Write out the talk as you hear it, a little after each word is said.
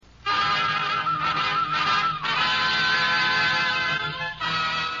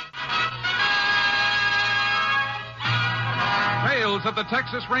Files of the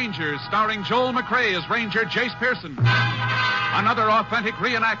Texas Rangers, starring Joel McRae as Ranger Jace Pearson. Another authentic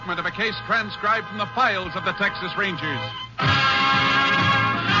reenactment of a case transcribed from the files of the Texas Rangers.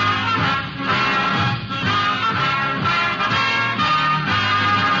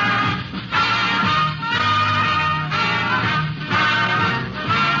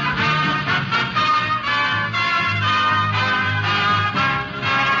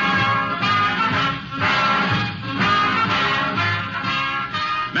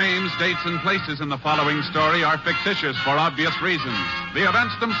 Dates and places in the following story are fictitious for obvious reasons. The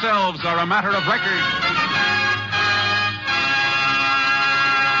events themselves are a matter of record.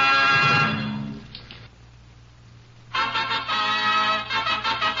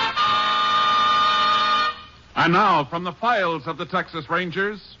 And now, from the files of the Texas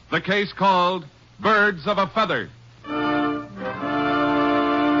Rangers, the case called Birds of a Feather.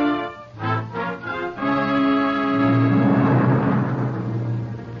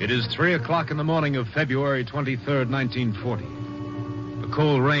 It is 3 o'clock in the morning of February 23rd, 1940. A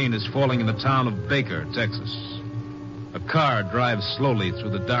cold rain is falling in the town of Baker, Texas. A car drives slowly through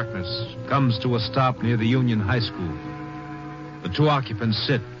the darkness, comes to a stop near the Union High School. The two occupants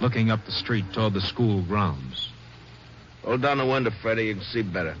sit, looking up the street toward the school grounds. Hold down the window, Freddie. You can see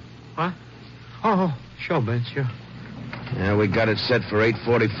better. What? Oh, sure, Ben, sure. Yeah, we got it set for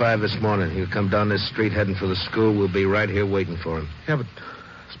 8:45 this morning. He'll come down this street heading for the school. We'll be right here waiting for him. Yeah, but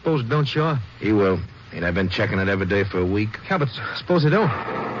suppose it don't show up. He will. And I've been checking it every day for a week. Yeah, but suppose it don't.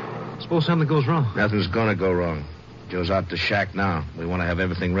 Suppose something goes wrong. Nothing's gonna go wrong. Joe's out the shack now. We want to have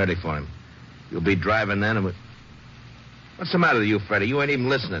everything ready for him. You'll be driving then, and what's the matter with you, Freddie? You ain't even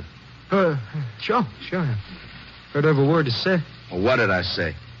listening. Sure. Heard every word you said. Well, what did I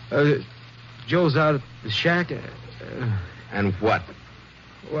say? Joe's out at the shack. And what?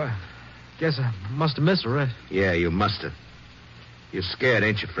 Well, guess I must have missed the rest. Yeah, you must have. You're scared,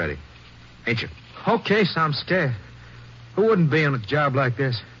 ain't you, Freddie? Ain't you? Okay, so I'm scared. Who wouldn't be on a job like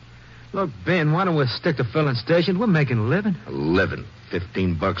this? Look, Ben, why don't we stick to filling stations? We're making a living. A living?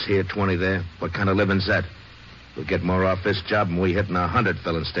 $15 here, 20 there. What kind of living's that? We'll get more off this job than we hitting 100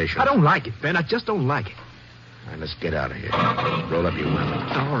 filling stations. I don't like it, Ben. I just don't like it. All right, let's get out of here. Roll up your window.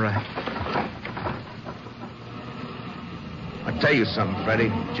 All right. I'll tell you something,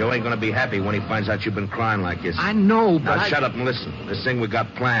 Freddie. Joe ain't gonna be happy when he finds out you've been crying like this. I know, but Now, shut up and listen. This thing we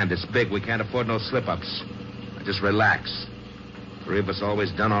got planned, it's big. We can't afford no slip-ups. Now, just relax. Three of us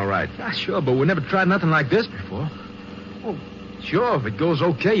always done all right. Yeah, sure, but we never tried nothing like this before. Oh, sure, if it goes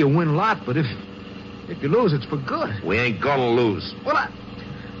okay, you win a lot, but if you lose, it's for good. We ain't gonna lose. Well,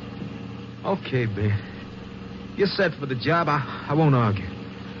 Okay, Ben. You're set for the job. I won't argue.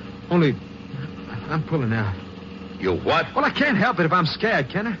 Only, I'm pulling out. You what? Well, I can't help it if I'm scared,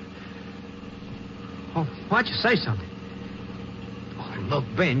 can I? Oh, why'd you say something? Oh, look,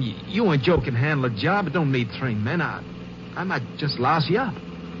 Ben, you and Joe can handle a job. It don't need 3 men. I might just louse you up.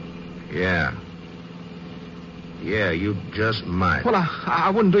 Yeah. Yeah, you just might. Well, I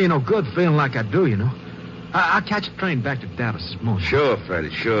wouldn't do you no good feeling like I do, you know. I'll catch a train back to Dallas this morning. Sure,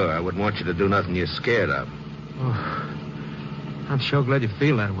 Freddie, sure. I wouldn't want you to do nothing you're scared of. Oh, I'm sure glad you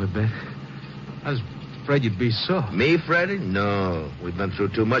feel that way, Ben. I was afraid you'd be sore. Me, Freddie? No. We've been through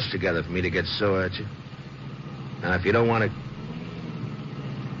too much together for me to get sore at you. Now, if you don't want to...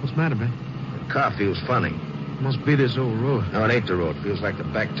 What's the matter, Ben? The car feels funny. Must be this old road. No, it ain't the road. Feels like the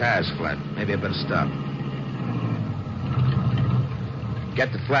back tire's flat. Maybe I better stop.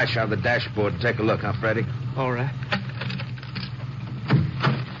 Get the flash out of the dashboard and take a look, huh, Freddie? All right.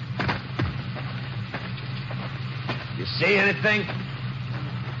 You see anything?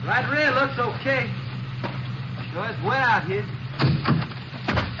 Right rear looks okay. Sure it's wet out here.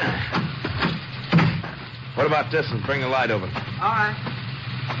 What about this one? Bring the light over. All right.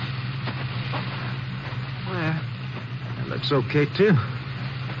 Well, that looks okay, too.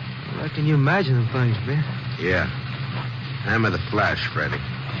 I reckon you imagining things, Ben. Yeah. Hammer the flash, Freddie.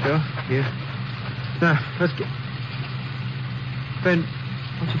 Sure, yeah. Now, let's get... Ben,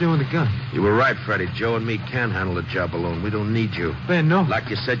 what you doing with the gun? You were right, Freddie. Joe and me can handle the job alone. We don't need you. Ben, no. Like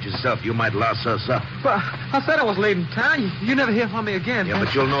you said yourself, you might louse us up. But I said I was leaving town. You never hear from me again. Yeah, Ben.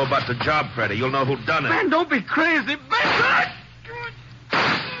 but you'll know about the job, Freddie. You'll know who done it. Ben, don't be crazy. Ben!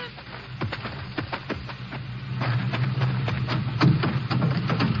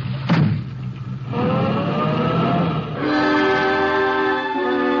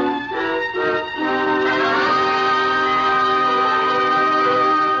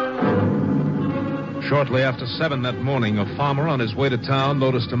 Shortly after 7 that morning, a farmer on his way to town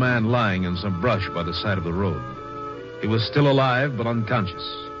noticed a man lying in some brush by the side of the road. He was still alive, but unconscious.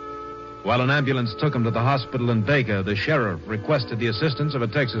 While an ambulance took him to the hospital in Baker, the sheriff requested the assistance of a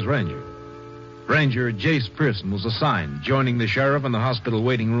Texas Ranger. Ranger Jace Pearson was assigned, joining the sheriff in the hospital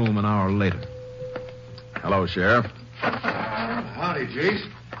waiting room an hour later. Hello, Sheriff. Howdy, Jace.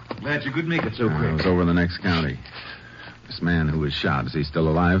 Glad you could make it so I quick. was over in the next county. This man who was shot, is he still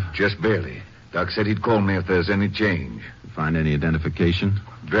alive? Just barely. Doc said he'd call me if there's any change. Find any identification?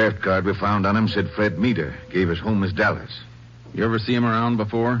 Draft card we found on him said Fred Meter. Gave us home as Dallas. You ever see him around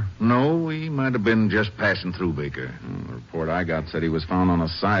before? No, he might have been just passing through Baker. The report I got said he was found on a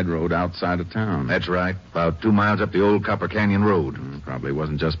side road outside of town. That's right. About 2 miles up the old Copper Canyon Road. Probably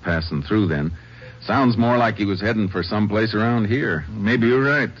wasn't just passing through then. Sounds more like he was heading for someplace around here. Maybe you're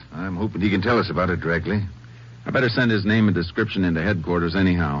right. I'm hoping he can tell us about it directly. I better send his name and description into headquarters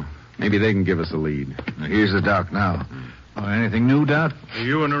anyhow. Maybe they can give us a lead. Now, here's the doc now. Anything new, Doc?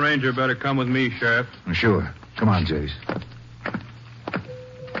 You and the ranger better come with me, Sheriff. Sure. Come on, Jace.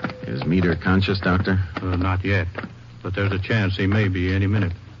 Is Meter conscious, Doctor? Not yet, but there's a chance he may be any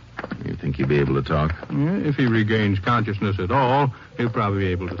minute. You think he'll be able to talk? If he regains consciousness at all, he'll probably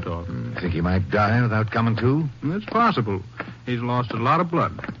be able to talk. Think he might die without coming to? It's possible. He's lost a lot of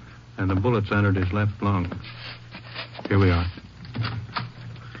blood, and the bullets entered his left lung. Here we are.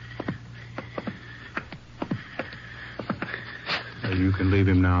 You can leave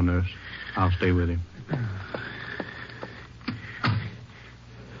him now, nurse. I'll stay with him.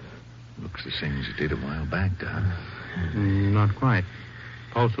 Looks the same as it did a while back, Doc. Not quite.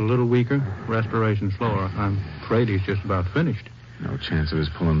 Pulse a little weaker, respiration slower. I'm afraid he's just about finished. No chance of his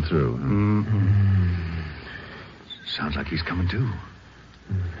pulling through. Sounds like he's coming to.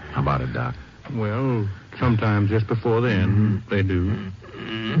 How about it, Doc? Well, sometimes just before the end, they do.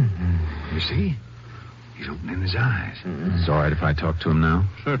 You see? He's opening his eyes. It's all right if I talk to him now?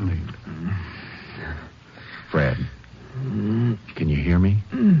 Certainly. Fred, can you hear me?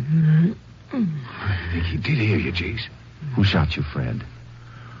 I think he did hear you, Jace. Who shot you, Fred?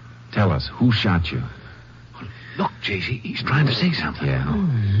 Tell us, who shot you? Look, Jace, he's trying to say something.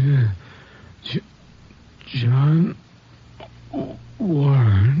 Yeah. John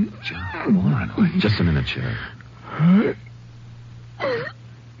Warren. John Warren. Just a minute, Sheriff.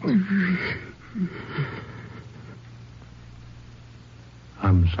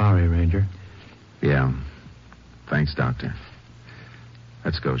 I'm sorry, Ranger. Yeah. Thanks, Doctor.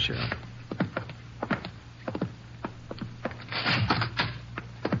 Let's go, Sheriff.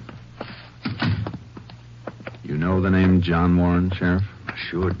 You know the name John Warren, Sheriff? I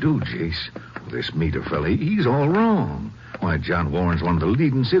sure do, Jace. Well, this Meter fella, he's all wrong. Why, John Warren's one of the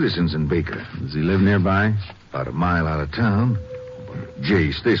leading citizens in Baker. Does he live nearby? About a mile out of town. But,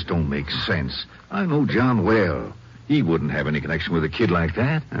 Jace, this don't make sense. I know John well. He wouldn't have any connection with a kid like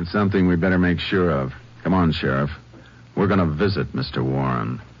that. That's something we better make sure of. Come on, Sheriff. We're going to visit Mr.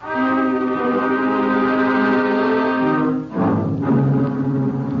 Warren.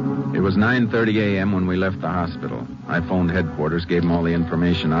 It was 9:30 a.m. when we left the hospital. I phoned headquarters, gave them all the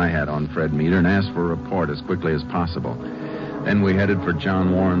information I had on Fred Meter, and asked for a report as quickly as possible. Then we headed for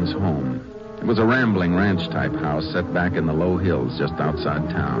John Warren's home. It was a rambling ranch-type house set back in the low hills just outside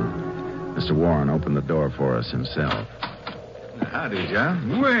town. Mr. Warren opened the door for us himself. Howdy,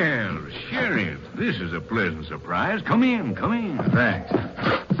 John. Well, Sheriff, this is a pleasant surprise. Come in. Thanks.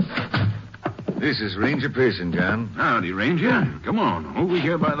 This is Ranger Pearson, John. Howdy, Ranger. Come on, over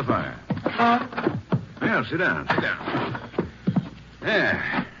here by the fire. Well, sit down.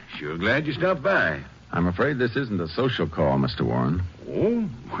 Yeah, sure glad you stopped by. I'm afraid this isn't a social call, Mr. Warren. Oh,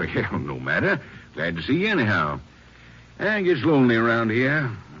 well, no matter. Glad to see you anyhow. It gets lonely around here.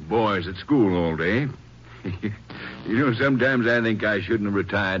 Boys at school all day. You know, sometimes I think I shouldn't have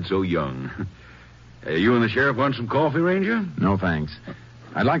retired so young. You and the sheriff want some coffee, Ranger? No, thanks.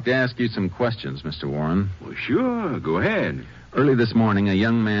 I'd like to ask you some questions, Mr. Warren. Well, sure. Go ahead. Early this morning, a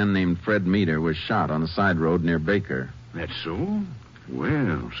young man named Fred Meter was shot on a side road near Baker. That's so?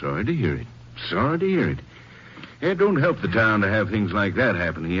 Well, sorry to hear it. It don't help the town to have things like that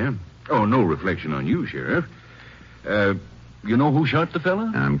happen here. Oh, no reflection on you, Sheriff. You know who shot the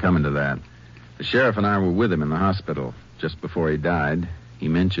fella? I'm coming to that. The sheriff and I were with him in the hospital. Just before he died, he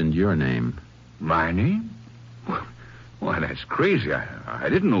mentioned your name. My name? Why, that's crazy. I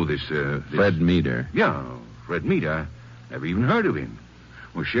didn't know this. Fred Meter. Yeah, Fred Meter. I never even heard of him.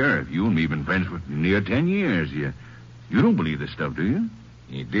 Well, Sheriff, you and me been friends for near 10 years. You don't believe this stuff, do you?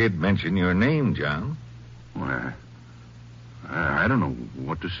 He did mention your name, John. Well, I don't know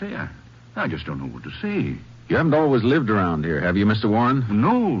what to say. I just don't know what to say. You haven't always lived around here, have you, Mr. Warren?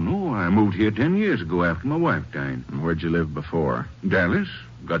 No. I moved here 10 years ago after my wife died. And where'd you live before? Dallas.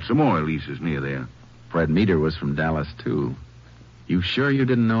 Got some oil leases near there. Fred Meter was from Dallas, too. You sure you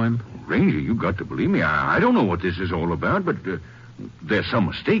didn't know him? Ranger, you got to believe me. I don't know what this is all about, but there's some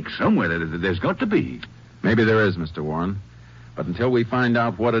mistake somewhere. There's got to be. Maybe there is, Mr. Warren. But until we find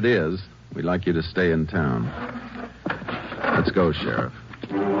out what it is, we'd like you to stay in town. Let's go, Sheriff.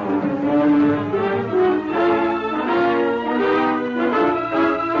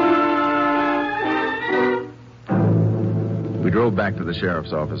 We drove back to the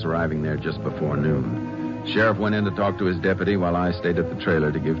sheriff's office, arriving there just before noon. Sheriff went in to talk to his deputy while I stayed at the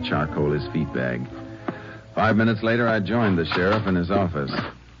trailer to give Charcoal his feed bag. 5 minutes later, I joined the sheriff in his office.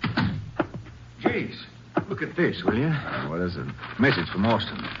 Jace, look at this, will you? What is it? Message from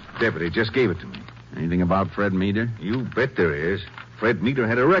Austin. Deputy just gave it to me. Anything about Fred Meader? You bet there is. Fred Meader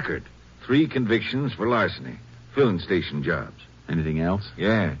had a record. 3 convictions for larceny. Filling station jobs. Anything else?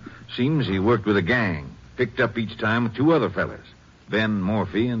 Yeah. Seems he worked with a gang. Picked up each time with 2 other fellas. Ben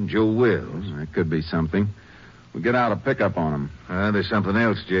Morphy and Joe Wills. That could be something. We'll get out a pickup on him. There's something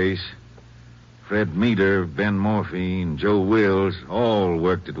else, Jace. Fred Meader, Ben Morphy, and Joe Wills all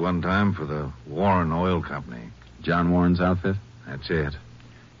worked at one time for the Warren Oil Company. John Warren's outfit? That's it.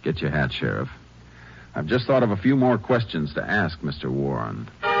 Get your hat, Sheriff. I've just thought of a few more questions to ask Mr. Warren.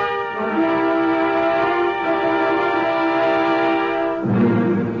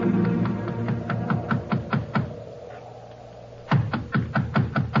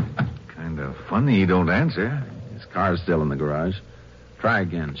 Kind of funny he don't answer. His car's still in the garage. Try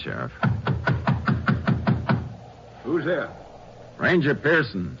again, Sheriff. Who's there? Ranger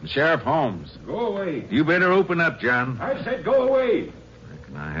Pearson and Sheriff Holmes. Go away. You better open up, John. I said go away.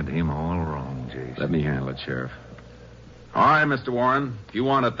 Reckon I had him all wrong, Jace. Let me handle it, Sheriff. All right, Mr. Warren. If you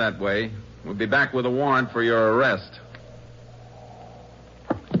want it that way, we'll be back with a warrant for your arrest.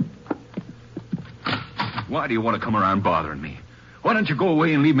 Why do you want to come around bothering me? Why don't you go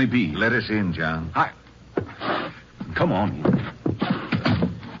away and leave me be? Let us in, John. Come on.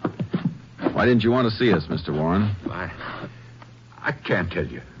 Why didn't you want to see us, Mr. Warren? I can't tell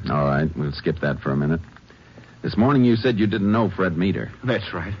you. All right, we'll skip that for a minute. This morning you said you didn't know Fred Meader.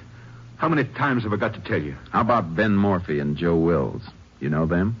 That's right. How many times have I got to tell you? How about Ben Morphy and Joe Wills? You know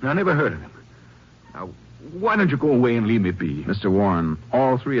them? I never heard of them. Now, why don't you go away and leave me be? Mr. Warren,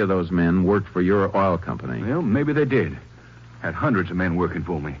 all 3 of those men worked for your oil company. Well, maybe they did. Had hundreds of men working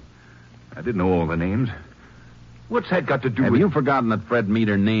for me. I didn't know all the names. What's that got to do Have with... you forgotten that Fred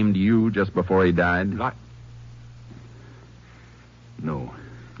Meader named you just before he died? No.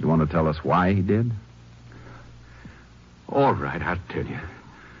 You want to tell us why he did? All right, I'll tell you.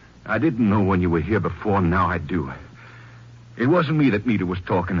 I didn't know when you were here before, now I do. It wasn't me that Meader was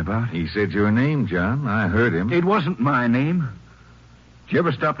talking about. He said your name, John. I heard him. It wasn't my name. Did you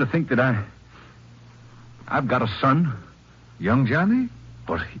ever stop to think that I've got a son? Young Johnny?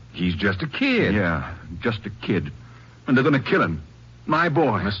 But he's just a kid. Yeah, just a kid. And they're going to kill him. My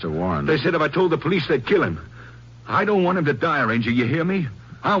boy. Mr. Warren. They said if I told the police, they'd kill him. I don't want him to die, Ranger. You hear me?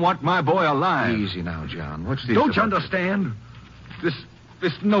 I want my boy alive. Easy now, John. What's this? Don't you understand?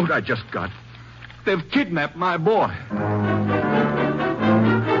 This note I just got. They've kidnapped my boy.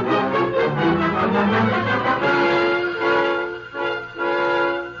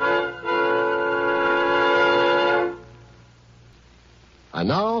 And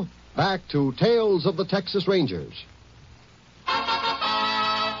now, back to Tales of the Texas Rangers.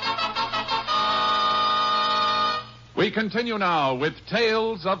 We continue now with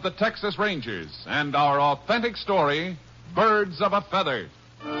Tales of the Texas Rangers and our authentic story, Birds of a Feather.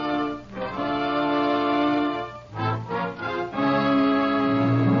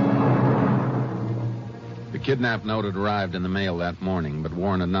 The kidnap note had arrived in the mail that morning, but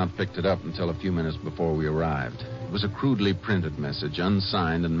Warren had not picked it up until a few minutes before we arrived. It was a crudely printed message,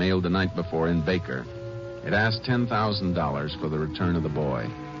 unsigned and mailed the night before in Baker. It asked $10,000 for the return of the boy.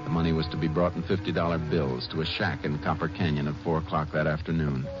 The money was to be brought in $50 bills to a shack in Copper Canyon at 4 o'clock that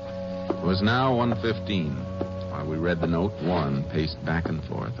afternoon. It was now 1:15. While we read the note, Warren paced back and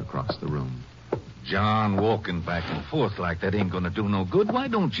forth across the room. John, walking back and forth like that ain't going to do no good. Why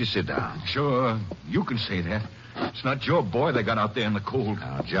don't you sit down? Sure, you can say that. It's not your boy they got out there in the cold.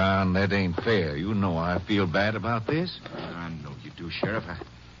 Now, John, that ain't fair. You know I feel bad about this. I know you do, Sheriff.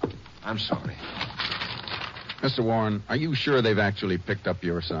 I'm sorry. Mr. Warren, are you sure they've actually picked up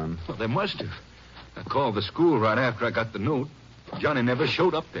your son? Well, they must have. I called the school right after I got the note. Johnny never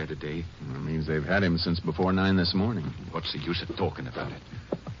showed up there today. That means they've had him since before 9 this morning. What's the use of talking about it?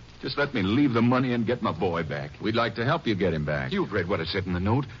 Just let me leave the money and get my boy back. We'd like to help you get him back. You've read what it said in the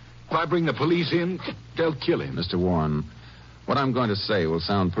note. If I bring the police in, they'll kill him. Mr. Warren, what I'm going to say will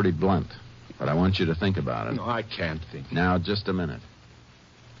sound pretty blunt, but I want you to think about it. No, I can't think. Now, just a minute.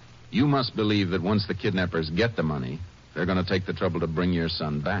 You must believe that once the kidnappers get the money, They're going to take the trouble to bring your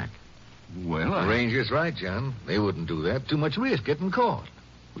son back. Well, The ranger's right, John. They wouldn't do that. Too much risk getting caught.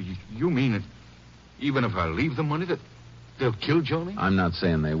 You mean that even if I leave the money, that they'll kill Johnny? I'm not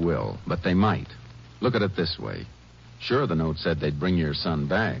saying they will, but they might. Look at it this way. Sure, the note said they'd bring your son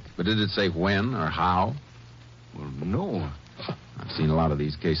back, but did it say when or how? Well, no. I've seen a lot of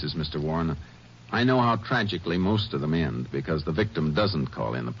these cases, Mr. Warren. I know how tragically most of them end because the victim doesn't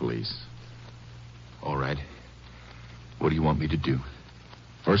call in the police. All right. What do you want me to do?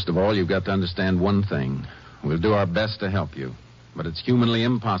 First of all, you've got to understand one thing. We'll do our best to help you, but it's humanly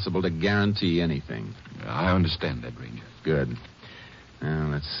impossible to guarantee anything. I understand that, Ranger. Good. Now,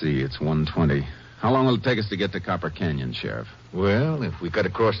 let's see. It's 1:20. How long will it take us to get to Copper Canyon, Sheriff? Well, if we cut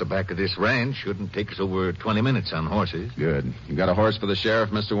across the back of this ranch, shouldn't take us over 20 minutes on horses. Good. You got a horse for the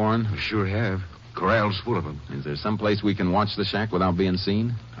sheriff, Mr. Warren? We sure have. Corral's full of them. Is there some place we can watch the shack without being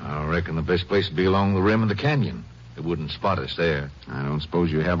seen? I reckon the best place would be along the rim of the canyon. They wouldn't spot us there. I don't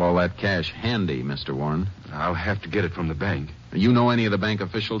suppose you have all that cash handy, Mr. Warren. I'll have to get it from the bank. You know any of the bank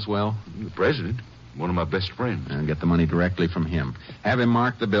officials well? The president, one of my best friends. I'll get the money directly from him. Have him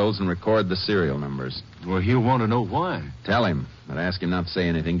mark the bills and record the serial numbers. Well, he'll want to know why. Tell him, but ask him not to say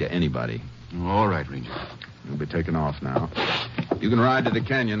anything to anybody. All right, Ranger. We'll be taking off now. You can ride to the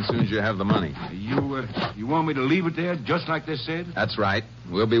canyon as soon as you have the money. You want me to leave it there just like they said? That's right.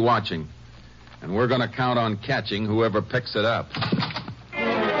 We'll be watching. And we're going to count on catching whoever picks it up.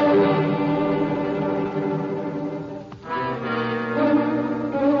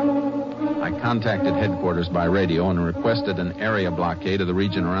 I contacted headquarters by radio and requested an area blockade of the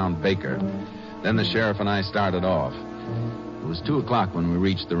region around Baker. Then the sheriff and I started off. It was 2 o'clock when we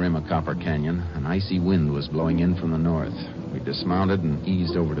reached the rim of Copper Canyon. An icy wind was blowing in from the north. We dismounted and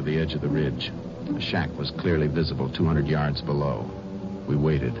eased over to the edge of the ridge. The shack was clearly visible 200 yards below. We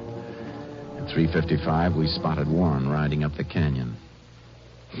waited. At 3:55, we spotted Warren riding up the canyon.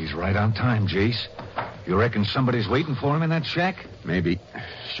 He's right on time, Jace. You reckon somebody's waiting for him in that shack? Maybe.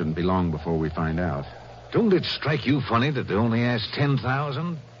 Shouldn't be long before we find out. Don't it strike you funny that they only asked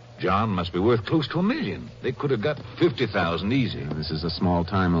 10,000? John must be worth close to $1 million. They could have got 50,000 easy. This is a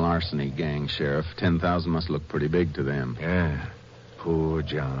small-time larceny gang, Sheriff. 10,000 must look pretty big to them. Yeah. Poor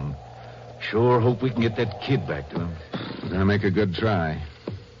John. Sure hope we can get that kid back to him. We're going to make a good try.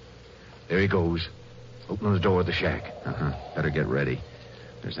 There he goes. Opening the door of the shack. Better get ready.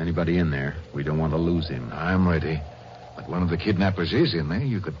 If there's anybody in there, we don't want to lose him. I'm ready. But one of the kidnappers is in there.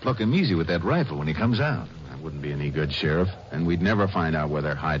 You could pluck him easy with that rifle when he comes out. That wouldn't be any good, Sheriff. And we'd never find out where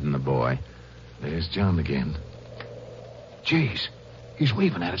they're hiding the boy. There's John again. Jeez, he's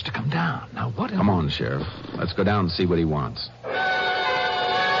waving at us to come down. Now, what... Come on, Sheriff. Let's go down and see what he wants.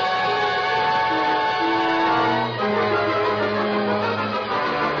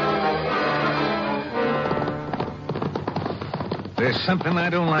 There's something I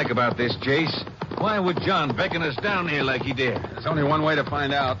don't like about this, Jace. Why would John beckon us down here like he did? There's only one way to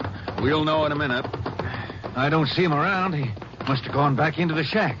find out. We'll know in a minute. I don't see him around. He must have gone back into the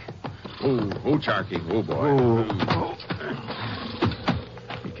shack. Oh, Charky. Oh, boy.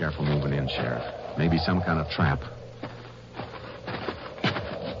 Be careful moving in, Sheriff. Maybe some kind of trap.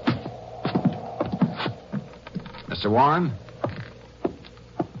 Mr. Warren?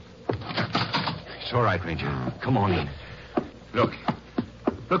 It's all right, Ranger. Come on in.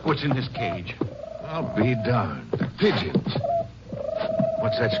 Look what's in this cage. I'll be darned. Pigeons.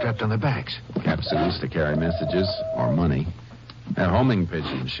 What's that strapped on their backs? Capsules to carry messages or money. They're homing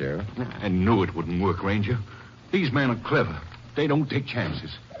pigeons, Sheriff. I knew it wouldn't work, Ranger. These men are clever. They don't take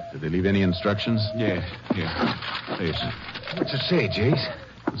chances. Did they leave any instructions? Yeah. Listen. What's it say, Jace?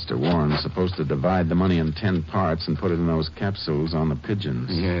 Mr. Warren's supposed to divide the money in 10 parts and put it in those capsules on the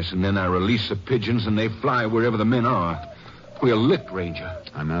pigeons. Yes, and then I release the pigeons and they fly wherever the men are. We're licked, Ranger.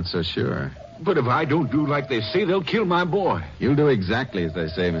 I'm not so sure. But if I don't do like they say, they'll kill my boy. You'll do exactly as they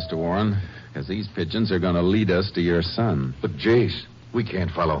say, Mr. Warren, because these pigeons are going to lead us to your son. But, Jace, we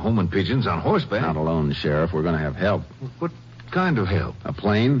can't follow homing pigeons on horseback. Not alone, Sheriff. We're going to have help. What kind of help? A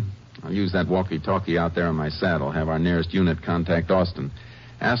plane? I'll use that walkie-talkie out there on my saddle. Have our nearest unit contact Austin.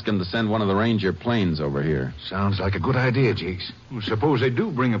 Ask him to send one of the Ranger planes over here. Sounds like a good idea, Jace. Well, suppose they do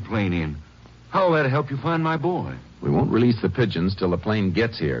bring a plane in. How'll that help you find my boy? We won't release the pigeons till the plane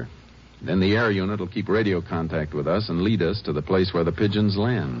gets here. Then the air unit will keep radio contact with us and lead us to the place where the pigeons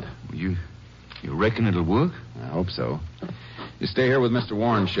land. You reckon it'll work? I hope so. You stay here with Mr.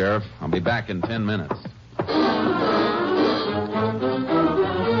 Warren, Sheriff. I'll be back in 10 minutes.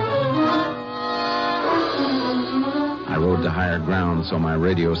 I rode to higher ground so my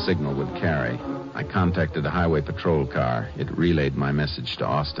radio signal would carry. I contacted a highway patrol car. It relayed my message to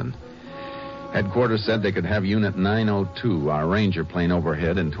Austin. Headquarters said they could have Unit 902, our Ranger plane,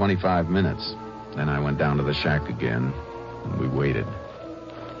 overhead in 25 minutes. Then I went down to the shack again, and we waited.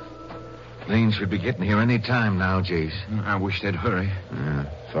 Plane should be getting here any time now, Jace. I wish they'd hurry.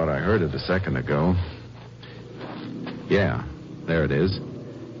 Thought I heard it a second ago. Yeah, there it is.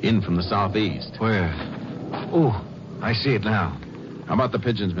 In from the southeast. Where? Oh, I see it now. How about the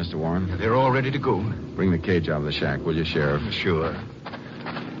pigeons, Mr. Warren? They're all ready to go. Bring the cage out of the shack, will you, Sheriff? Sure.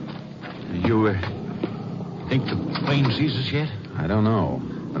 You think the plane sees us yet? I don't know,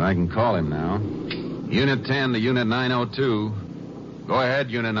 but I can call him now. Unit 10 to Unit 902. Go ahead,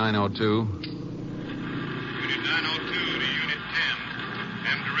 Unit 902. Unit 902 to Unit 10.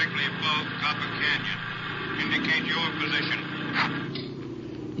 Am directly above Copper Canyon. Indicate your position.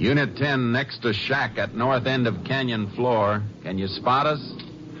 Unit 10 next to shack at north end of canyon floor. Can you spot us?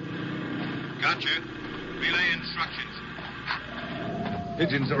 Gotcha. Relay instructions.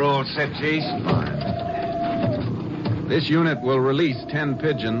 Pigeons are all set, Jace. Fine. This unit will release 10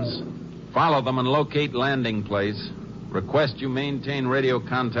 pigeons. Follow them and locate landing place. Request you maintain radio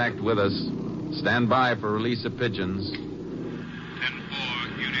contact with us. Stand by for release of pigeons.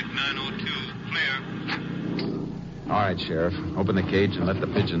 10-4, Unit 902, clear. All right, Sheriff. Open the cage and let the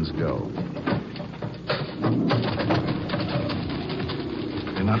pigeons go.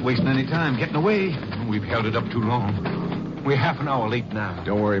 They're not wasting any time getting away. We've held it up too long. We're half an hour late now.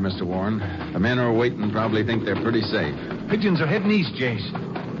 Don't worry, Mr. Warren. The men who are waiting probably think they're pretty safe. Pigeons are heading east, Jace.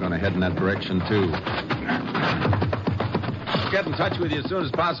 We're going to head in that direction, too. Get in touch with you as soon as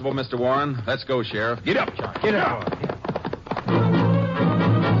possible, Mr. Warren. Let's go, Sheriff. Get up, Charlie. Get up.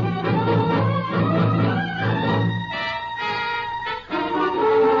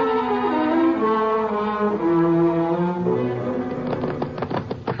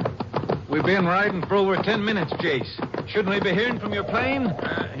 We've been riding for over 10 minutes, Jace. Shouldn't we be hearing from your plane?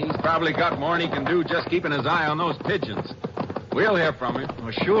 He's probably got more than he can do just keeping his eye on those pigeons. We'll hear from him.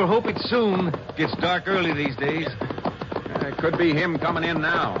 I sure hope it's soon. Gets dark early these days. It could be him coming in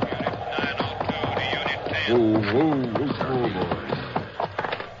now. Unit 902 to Unit 10. Oh, boy.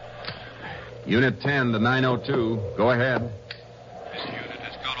 Unit 10 to 902. Go ahead. This unit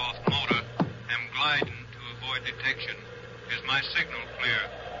has got off motor. Am gliding to avoid detection. Is my signal clear?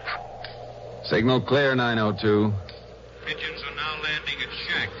 Signal clear, 902. Pigeons are now landing at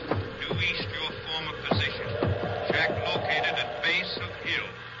shack. Due east your former position. Shack located at base of hill,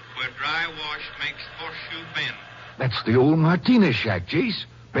 where dry wash makes Horseshoe Bend. That's the old Martinez shack, Jace.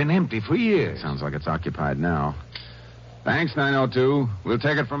 Been empty for years. Sounds like it's occupied now. Thanks, 902. We'll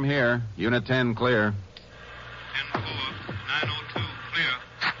take it from here. Unit 10 clear. 10-4, 902 clear.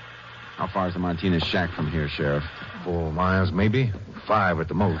 How far is the Martinez shack from here, Sheriff? 4 miles, maybe. 5 at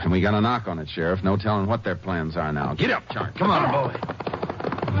the most. And we got a knock on it, Sheriff. No telling what their plans are now. Get up, Charlie. Come on, boy.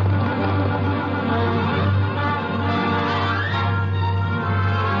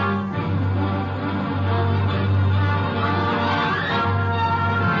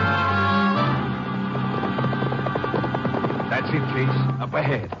 That's it, Jace. Up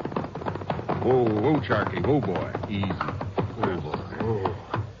ahead. Whoa, Charlie. Whoa, boy. Easy. Oh, boy. Oh.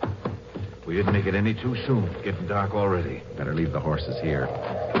 We didn't make it any too soon. Getting dark already. Better leave the horses here.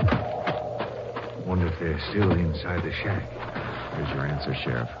 Wonder if they're still inside the shack. Here's your answer,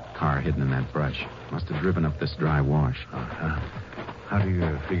 Sheriff. Car hidden in that brush. Must have driven up this dry wash. Uh-huh. How do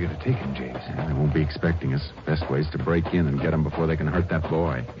you figure to take him, James? They won't be expecting us. Best way is to break in and get them before they can hurt that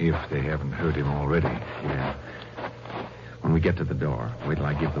boy. If they haven't hurt him already. Yeah. When we get to the door, wait till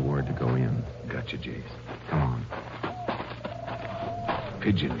I give the word to go in. Gotcha, Jace. Come on.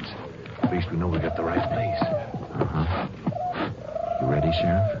 Pigeons. At least we know we got the right place. Uh-huh. You ready,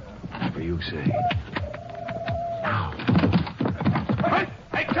 Sheriff? Whatever you say. Now.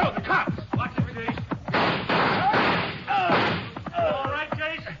 Hey, Joe, the cops! Watch it, Jace. All right,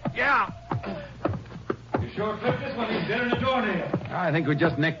 Jace? Yeah. You sure clipped this one. He's dead in the doornail. I think we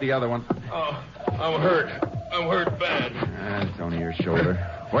just nicked the other one. Oh, I'm hurt. I'm hurt bad. It's only your shoulder.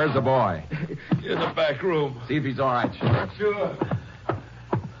 Where's the boy? In the back room. See if he's all right, Sheriff. Sure.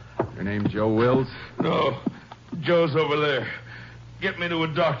 Your name Joe Wills? No, Joe's over there. Get me to a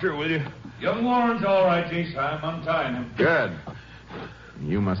doctor, will you? Young Warren's all right, Jace. I'm untying him. Good.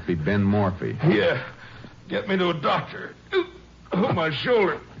 You must be Ben Morphy. Yeah. Get me to a doctor. Oh, my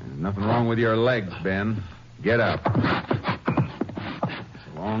shoulder. There's nothing wrong with your legs, Ben. Get up. It's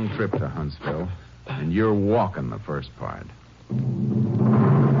a long trip to Huntsville, and you're walking the first part.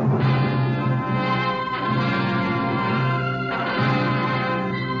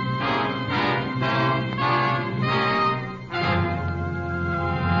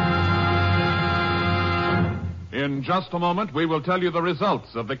 In In just a moment, we will tell you the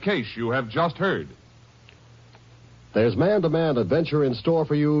results of the case you have just heard. There's man-to-man adventure in store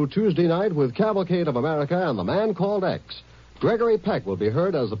for you Tuesday night with Cavalcade of America and the Man Called X. Gregory Peck will be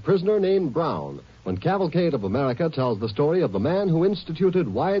heard as a prisoner named Brown when Cavalcade of America tells the story of the man who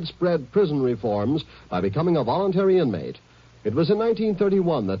instituted widespread prison reforms by becoming a voluntary inmate. It was in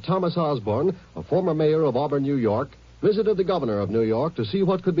 1931 that Thomas Osborne, a former mayor of Auburn, New York, visited the governor of New York to see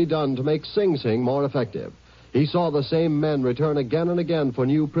what could be done to make Sing Sing more effective. He saw the same men return again and again for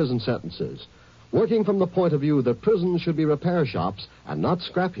new prison sentences. Working from the point of view that prisons should be repair shops and not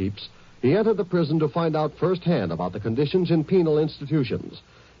scrap heaps, he entered the prison to find out firsthand about the conditions in penal institutions.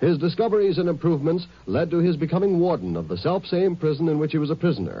 His discoveries and improvements led to his becoming warden of the self-same prison in which he was a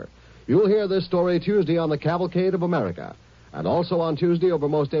prisoner. You'll hear this story Tuesday on the Cavalcade of America. And also on Tuesday over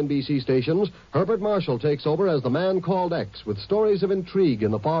most NBC stations, Herbert Marshall takes over as the Man Called X with stories of intrigue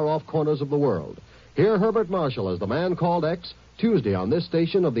in the far-off corners of the world. Hear Herbert Marshall as the Man Called X Tuesday on this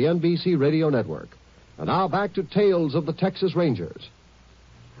station of the NBC Radio Network. And now back to Tales of the Texas Rangers.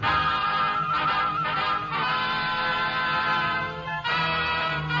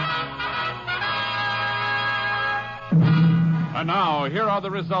 And now, here are the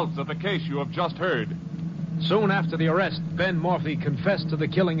results of the case you have just heard. Soon after the arrest, Ben Morphy confessed to the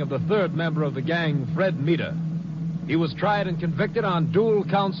killing of the third member of the gang, Fred Meader. He was tried and convicted on dual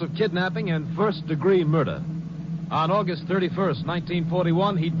counts of kidnapping and first-degree murder. On August 31st,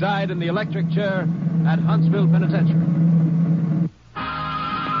 1941, he died in the electric chair at Huntsville Penitentiary.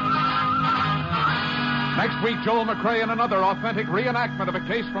 Next week, Joel McCrea in another authentic reenactment of a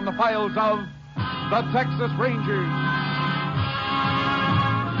case from the files of the Texas Rangers.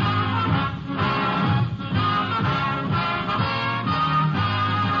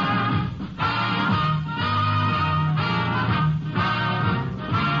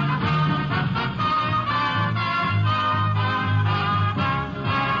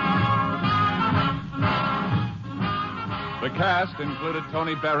 The cast included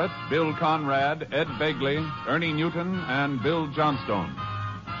Tony Barrett, Bill Conrad, Ed Begley, Ernie Newton, and Bill Johnstone.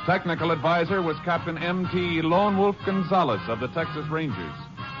 Technical advisor was Captain M.T. Lone Wolf Gonzalez of the Texas Rangers.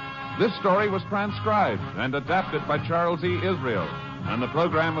 This story was transcribed and adapted by Charles E. Israel, and the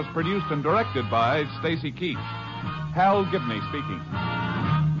program was produced and directed by Stacy Keach. Hal Gibney speaking.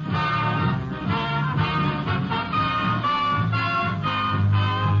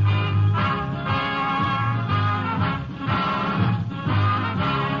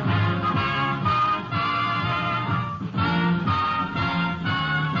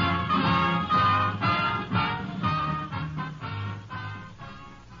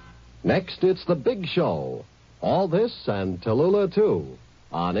 Next, it's The Big Show. All this and Tallulah, too,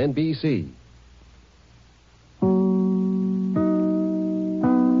 on NBC.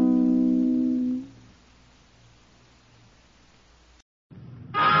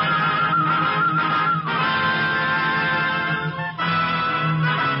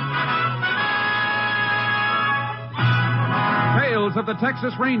 Tales of the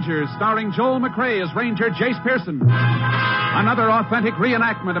Texas Rangers, starring Joel McCrea as Ranger Jace Pearson. Another authentic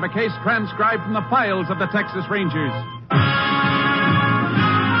reenactment of a case transcribed from the files of the Texas Rangers.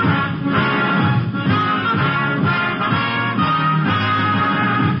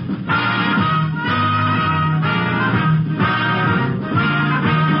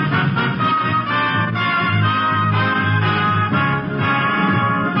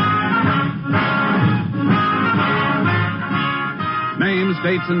 Names,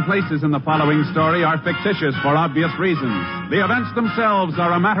 dates, and places in the following story are fictitious for obvious reasons. The events themselves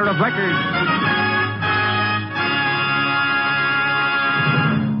are a matter of record.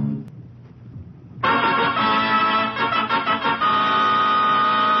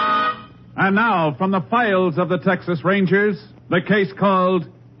 And now, from the files of the Texas Rangers, the case called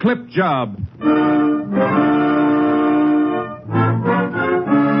Clip Job.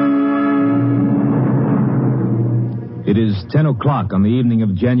 It is 10 o'clock on the evening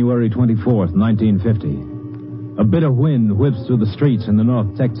of January 24th, 1950. A bitter wind whips through the streets in the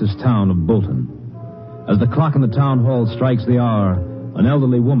North Texas town of Bolton. As the clock in the town hall strikes the hour, an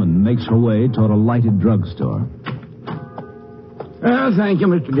elderly woman makes her way toward a lighted drugstore. Well, thank you,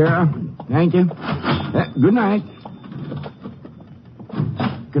 Mr. Darrow. Thank you. Good night.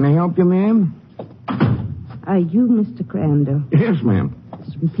 Can I help you, ma'am? Are you Mr. Crandall? Yes, ma'am.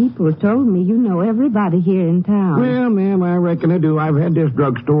 Some people told me you know everybody here in town. Well, ma'am, I reckon I do. I've had this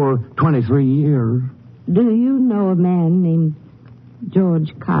drugstore 23 years. Do you know a man named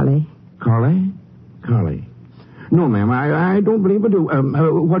George Colley? Colley? Colley. No, ma'am, I don't believe I do.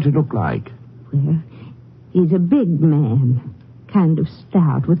 What's it look like? Well, he's a big man, kind of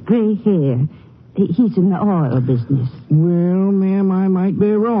stout, with gray hair. He's in the oil business. Well, ma'am, I might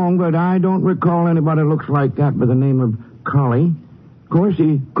be wrong, but I don't recall anybody looks like that by the name of Collie. Of course,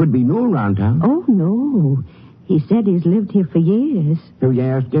 he could be new around town. Oh, no. He said he's lived here for years. Have you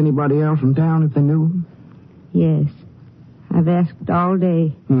asked anybody else in town if they knew him? Yes. I've asked all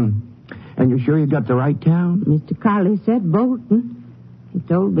day. And you're sure you got the right town? Mr. Collie said Bolton. He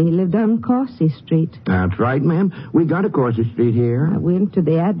told me he lived on Coursey Street. That's right, ma'am. We got a Coursey Street here. I went to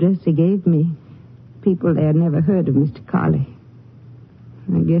the address he gave me. People there never heard of Mr. Collie.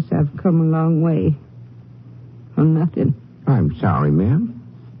 I guess I've come a long way. For nothing. I'm sorry, ma'am.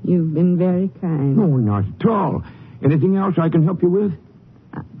 You've been very kind. Oh, not at all. Anything else I can help you with?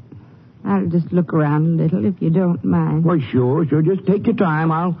 I'll just look around a little, if you don't mind. Well, sure. Just take your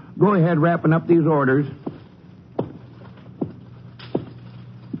time. I'll go ahead wrapping up these orders.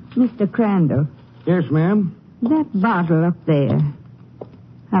 Mr. Crandall. Yes, ma'am? That bottle up there,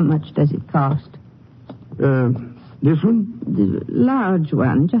 how much does it cost? This one? The large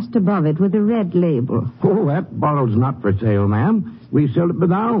one, just above it, with a red label. Oh, that bottle's not for sale, ma'am. We sell it by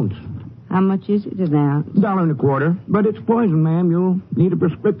the ounce. How much is it an ounce? $1.25. But it's poison, ma'am. You'll need a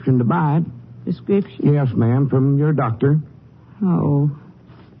prescription to buy it. Prescription? Yes, ma'am, from your doctor. Oh.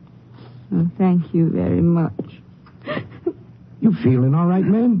 Well, thank you very much. You feeling all right,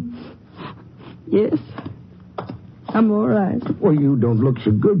 ma'am? Yes. I'm all right. Well, you don't look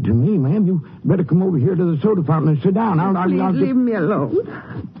so good to me, ma'am. You better come over here to the soda fountain and sit down. Please leave me alone.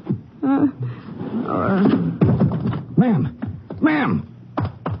 Ma'am!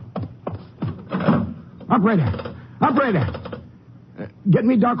 Operator! Get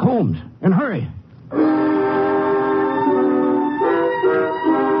me Doc Holmes, and hurry.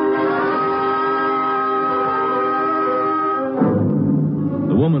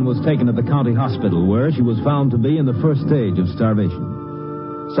 The woman was taken to the county hospital, where she was found to be in the first stage of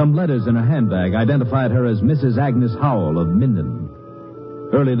starvation. Some letters in her handbag identified her as Mrs. Agnes Howell of Minden.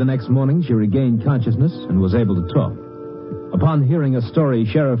 Early the next morning, she regained consciousness and was able to talk. Upon hearing a story,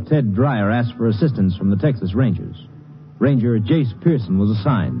 Sheriff Ted Dreyer asked for assistance from the Texas Rangers. Ranger Jace Pearson was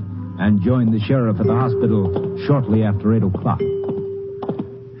assigned and joined the sheriff at the hospital shortly after 8 o'clock.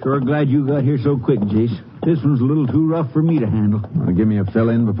 Sure glad you got here so quick, Jace. This one's a little too rough for me to handle. Give me a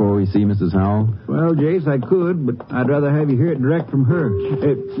fill-in before we see Mrs. Howell? Well, Jace, I could, but I'd rather have you hear it direct from her.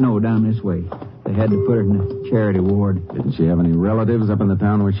 No, down this way. They had to put her in the charity ward. Didn't she have any relatives up in the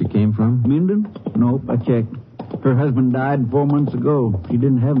town where she came from? Minden? Nope, I checked. Her husband died 4 months ago. She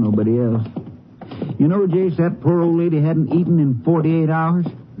didn't have nobody else. You know, Jace, that poor old lady hadn't eaten in 48 hours.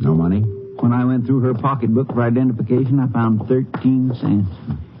 No money? When I went through her pocketbook for identification, I found 13 cents.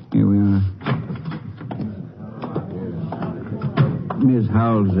 Here we are. Ms.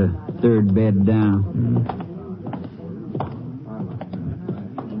 Howell's the third bed down.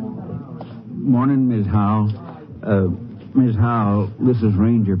 Morning, Ms. Howell. Ms. Howell, this is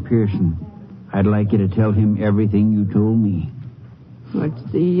Ranger Pearson. I'd like you to tell him everything you told me. What's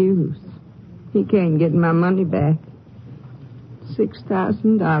the use? He can't get my money back.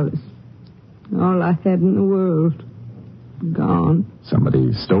 $6,000. All I had in the world. Gone.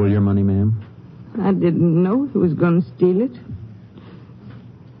 Somebody stole your money, ma'am? I didn't know he was going to steal it.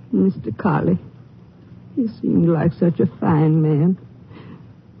 Mr. Collie. He seemed like such a fine man.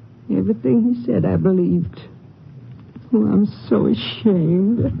 Everything he said I believed. Oh, I'm so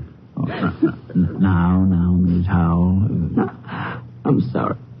ashamed. Oh, now, Ms. Howell. I'm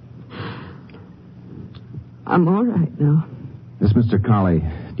sorry. I'm all right now. This Mr. Collie,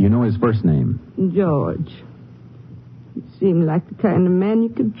 do you know his first name? George. He seemed like the kind of man you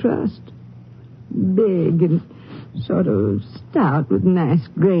could trust. Big and sort of stout with nice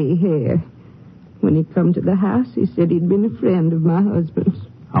gray hair. When he come to the house, he said he'd been a friend of my husband's.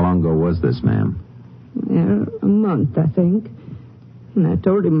 How long ago was this, ma'am? Well, a month, I think. When I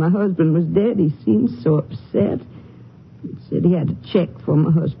told him my husband was dead, he seemed so upset. He said he had a check for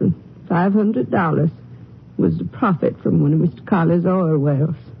my husband. $500 was the profit from one of Mr. Collier's oil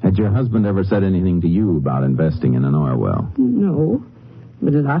wells. Had your husband ever said anything to you about investing in an oil well? No,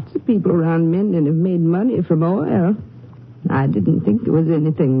 but lots of people around Minden have made money from oil. I didn't think there was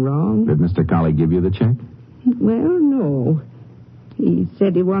anything wrong. Did Mr. Collie give you the check? Well, no. He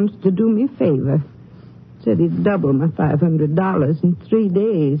said he wants to do me a favor. Said he'd double my $500 in 3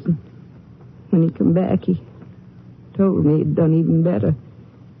 days. When he come back, he told me he'd done even better.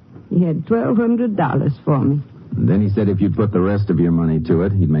 He had $1,200 for me. And then he said if you'd put the rest of your money to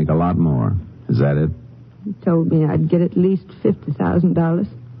it, he'd make a lot more. Is that it? He told me I'd get at least $50,000.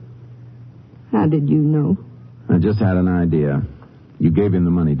 How did you know? I just had an idea. You gave him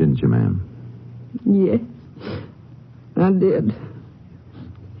the money, didn't you, ma'am? Yes, I did.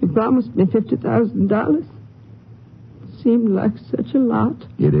 You promised me $50,000. Seemed like such a lot.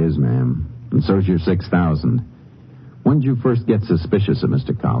 It is, ma'am. And so's your $6,000. When did you first get suspicious of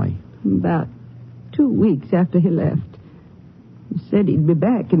Mr. Colley? About 2 weeks after he left. He said he'd be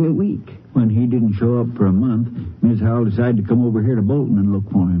back in a week. When he didn't show up for a month, Miss Howell decided to come over here to Bolton and look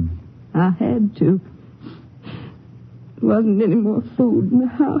for him. I had to. There wasn't any more food in the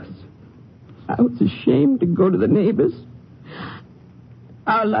house. I was ashamed to go to the neighbors.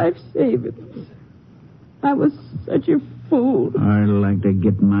 Our life savings. I was such a fool. I'd like to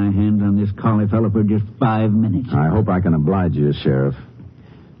get my hands on this Colley fellow for just 5 minutes. I hope I can oblige you, Sheriff.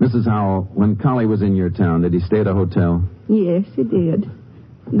 Mrs. Howell, when Colley was in your town, did he stay at a hotel? Yes, he did.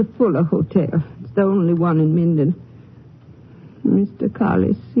 The Fuller Hotel. It's the only one in Minden. Mr.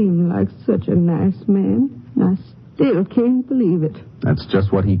 Colley seemed like such a nice man. I still can't believe it. That's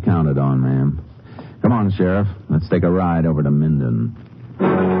just what he counted on, ma'am. Come on, Sheriff. Let's take a ride over to Minden.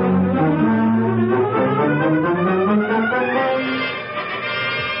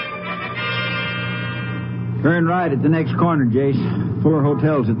 Turn right at the next corner, Jace. Fuller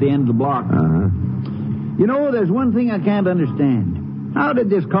Hotel's at the end of the block. Uh-huh. You know, there's one thing I can't understand. How did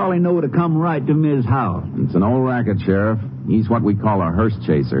this Colley know to come right to Ms. Howell? It's an old racket, Sheriff. He's what we call a hearse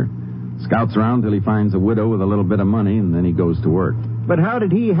chaser. Scouts around till he finds a widow with a little bit of money, and then he goes to work. But how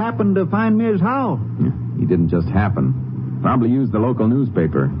did he happen to find Ms. Howell? He didn't just happen. Probably used the local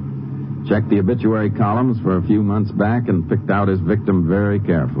newspaper. Checked the obituary columns for a few months back and picked out his victim very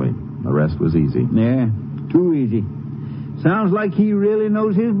carefully. The rest was easy. Yeah, too easy. Sounds like he really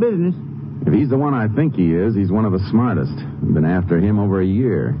knows his business. If he's the one I think he is, he's one of the smartest. We've been after him over a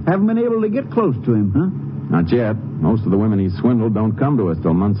year. Haven't been able to get close to him, huh? Not yet. Most of the women he's swindled don't come to us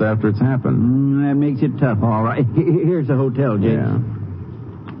till months after it's happened. That makes it tough, all right. Here's the hotel, James. Yeah.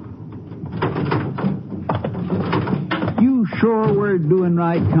 You sure we're doing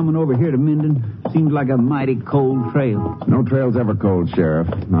right coming over here to Minden? Seems like a mighty cold trail. No trail's ever cold, Sheriff.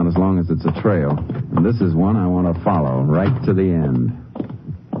 Not as long as it's a trail. And this is one I want to follow right to the end.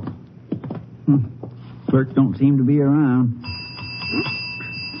 Clerk don't seem to be around.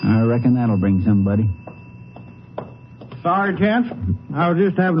 I reckon that'll bring somebody. Sorry, gents. I was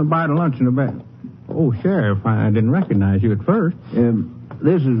just having a bite of lunch in the back. Oh, Sheriff, I didn't recognize you at first.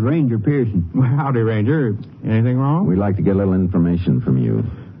 This is Ranger Pearson. Well, howdy, Ranger. Anything wrong? We'd like to get a little information from you.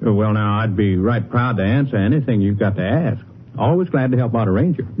 Well, now, I'd be right proud to answer anything you've got to ask. Always glad to help out a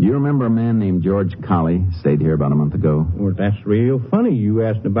ranger. You remember a man named George Colley? Stayed here about a month ago. Well, that's real funny you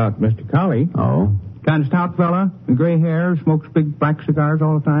asked about Mr. Colley. Oh? Kind of stout fella, gray hair, smokes big black cigars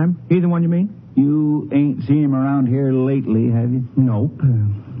all the time. He the one you mean? You ain't seen him around here lately, have you? Nope.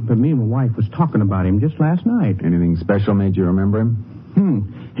 But me and my wife was talking about him just last night. Anything special made you remember him?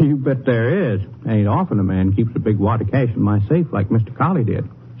 You bet there is. Ain't often a man keeps a big wad of cash in my safe like Mr. Colley did.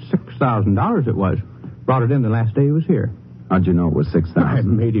 $6,000 it was. Brought it in the last day he was here. How'd you know it was $6,000? I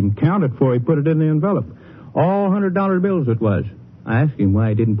made him count it before he put it in the envelope. All $100 bills it was. I asked him why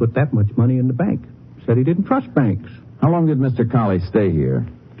he didn't put that much money in the bank. Said he didn't trust banks. How long did Mr. Colley stay here?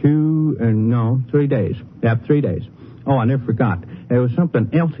 3 days. Yeah, 3 days. Oh, I never forgot. There was something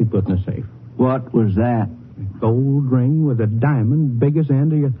else he put in the safe. What was that? A gold ring with a diamond big as the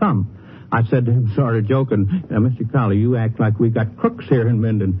end of your thumb. I said to him, sort of joking, now, Mr. Colley, you act like we got crooks here in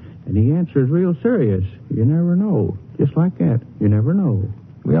Minden. And he answers real serious. You never know. Just like that. You never know.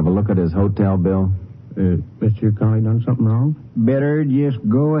 We have a look at his hotel bill? Mr. Colley done something wrong? Better just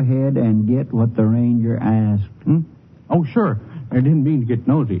go ahead and get what the ranger asked. Oh, sure. I didn't mean to get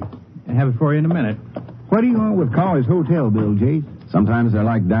nosy. I'll have it for you in a minute. What do you want with Colley's hotel bill, Jace? Sometimes they're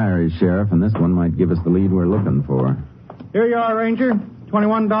like diaries, Sheriff, and this one might give us the lead we're looking for. Here you are, Ranger.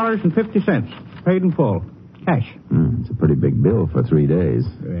 $21.50. Paid in full. Cash. It's a pretty big bill for 3 days.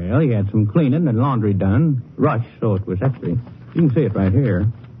 Well, he had some cleaning and laundry done. Rush, so it was extra. You can see it right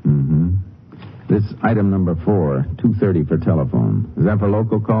here. Mm-hmm. This item number 4, $2.30 for telephone. Is that for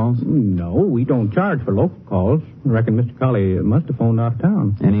local calls? No, we don't charge for local calls. I reckon Mr. Colley must have phoned out of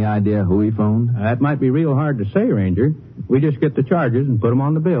town. Any idea who he phoned? That might be real hard to say, Ranger. We just get the charges and put them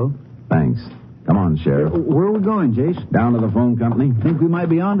on the bill. Thanks. Come on, Sheriff. Where are we going, Jace? Down to the phone company. Think we might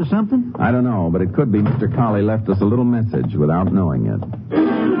be on to something? I don't know, but it could be Mr. Colley left us a little message without knowing it.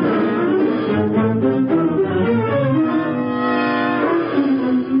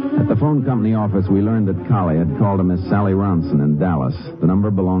 At the phone company office, we learned that Colley had called a Miss Sally Ronson in Dallas. The number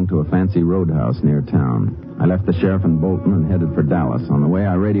belonged to a fancy roadhouse near town. I left the sheriff in Bolton and headed for Dallas. On the way,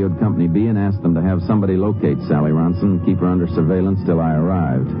 I radioed Company B and asked them to have somebody locate Sally Ronson and keep her under surveillance till I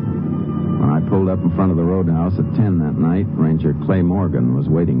arrived. When I pulled up in front of the roadhouse at 10 that night, Ranger Clay Morgan was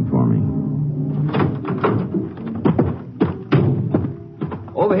waiting for me.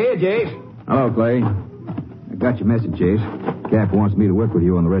 Over here, Jace. Hello, Clay. I got your message, Jace. Cap wants me to work with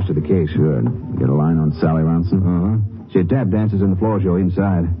you on the rest of the case. Good. Get a line on Sally Ronson? Uh-huh. She tap dances in the floor show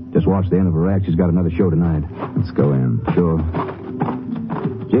inside. Just watch the end of her act. She's got another show tonight. Let's go in. Sure.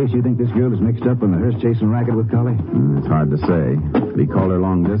 Jace, you think this girl is mixed up in the hearse-chasing racket with Collie? It's hard to say. If he called her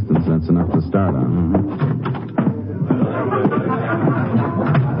long distance, that's enough to start on.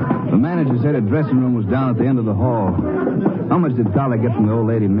 The manager said her dressing room was down at the end of the hall. How much did Collie get from the old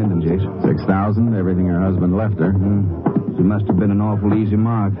lady in Minden, Jace? $6,000, everything her husband left her. She must have been an awful easy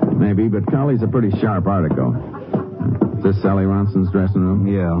mark. Maybe, but Collie's a pretty sharp article. Is this Sally Ronson's dressing room?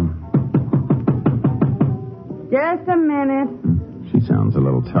 Yeah. Just a minute. She sounds a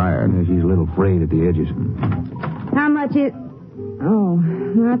little tired. Yeah, she's a little frayed at the edges. How much is... Oh,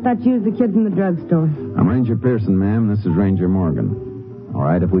 I thought you was the kid from the drugstore. I'm Ranger Pearson, ma'am. This is Ranger Morgan. All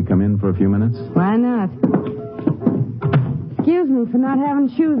right if we come in for a few minutes? Why not? Excuse me for not having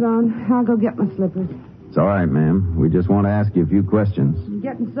shoes on. I'll go get my slippers. It's all right, ma'am. We just want to ask you a few questions. I'm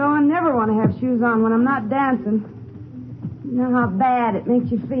getting so I never want to have shoes on when I'm not dancing. You know how bad it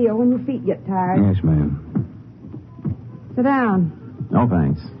makes you feel when your feet get tired. Yes, ma'am. Sit down. No,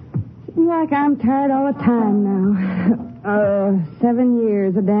 thanks. Seems like I'm tired all the time now. 7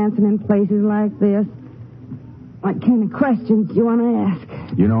 years of dancing in places like this. What kind of questions do you want to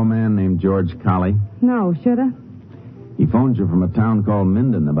ask? You know a man named George Collie? No, should I? He phoned you from a town called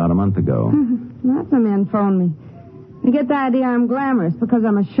Minden about a month ago. Lots of men phone me. They get the idea I'm glamorous because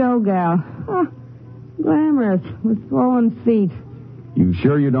I'm a show gal. Oh, glamorous with swollen feet. You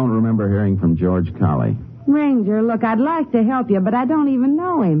sure you don't remember hearing from George Collie? Ranger, look, I'd like to help you, but I don't even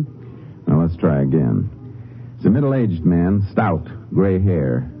know him. Now, let's try again. He's a middle-aged man, stout, gray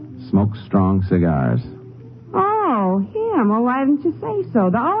hair, smokes strong cigars. Oh, him. Well, why didn't you say so?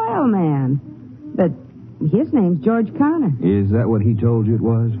 The oil man. But his name's George Connor. Is that what he told you it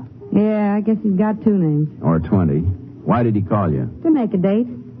was? Yeah, I guess he's got 2 names. Or 20. Why did he call you? To make a date.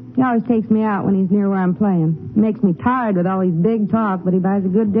 He always takes me out when he's near where I'm playing. Makes me tired with all his big talk, but he buys a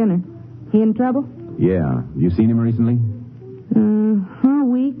good dinner. He in trouble? Yeah. You seen him recently? A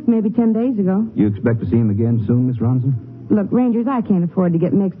week, maybe 10 days ago. You expect to see him again soon, Miss Ronson? Look, Rangers, I can't afford to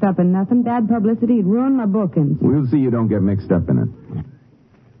get mixed up in nothing. Bad publicity would ruin my bookings. We'll see you don't get mixed up in it.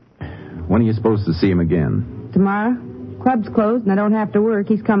 When are you supposed to see him again? Tomorrow. Club's closed and I don't have to work.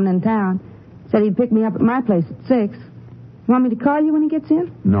 He's coming in town. Said he'd pick me up at my place at 6. Want me to call you when he gets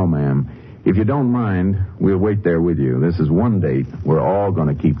in? No, ma'am. If you don't mind, we'll wait there with you. This is one date we're all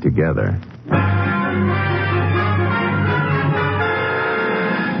going to keep together.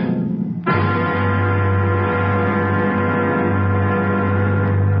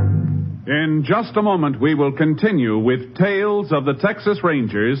 In just a moment, we will continue with Tales of the Texas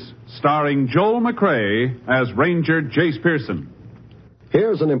Rangers, starring Joel McRae as Ranger Jace Pearson.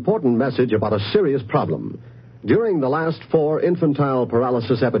 Here's an important message about a serious problem. During the last 4 infantile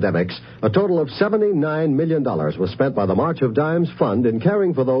paralysis epidemics, a total of $79 million was spent by the March of Dimes Fund in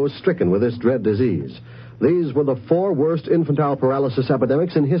caring for those stricken with this dread disease. These were the 4 worst infantile paralysis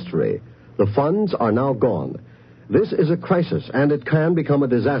epidemics in history. The funds are now gone. This is a crisis, and it can become a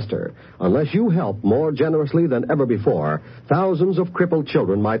disaster. Unless you help more generously than ever before, thousands of crippled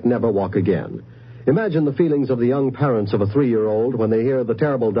children might never walk again. Imagine the feelings of the young parents of a 3-year-old when they hear the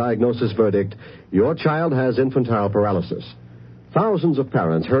terrible diagnosis verdict, your child has infantile paralysis. Thousands of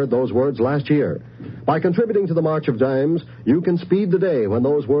parents heard those words last year. By contributing to the March of Dimes, you can speed the day when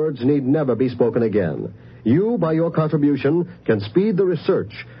those words need never be spoken again. You, by your contribution, can speed the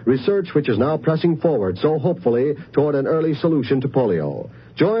research which is now pressing forward so hopefully toward an early solution to polio.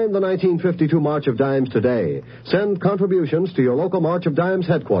 Join the 1952 March of Dimes today. Send contributions to your local March of Dimes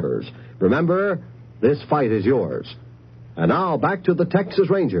headquarters. Remember, this fight is yours. And now, back to the Texas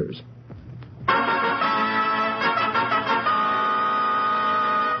Rangers.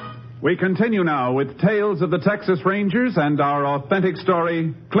 We continue now with Tales of the Texas Rangers and our authentic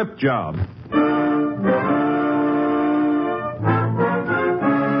story, Clip Job.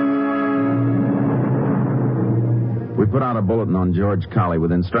 We put out a bulletin on George Collie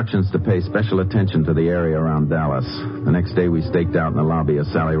with instructions to pay special attention to the area around Dallas. The next day, we staked out in the lobby of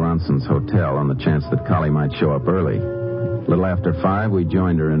Sally Ronson's hotel on the chance that Collie might show up early. A little after 5, we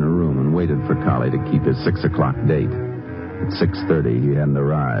joined her in her room and waited for Collie to keep his 6 o'clock date. At 6:30, he hadn't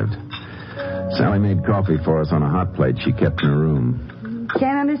arrived. Sally made coffee for us on a hot plate she kept in her room.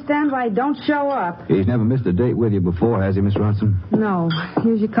 Can't understand why he don't show up. He's never missed a date with you before, has he, Miss Ronson? No.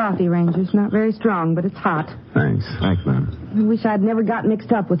 Here's your coffee, Rangers. Not very strong, but it's hot. Thanks, ma'am. I wish I'd never got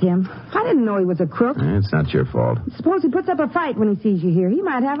mixed up with him. I didn't know he was a crook. It's not your fault. Suppose he puts up a fight when he sees you here. He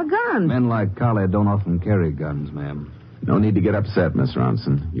might have a gun. Men like Collie don't often carry guns, ma'am. No need to get upset, Miss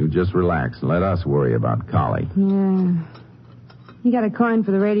Ronson. You just relax and let us worry about Collie. Yeah. You got a coin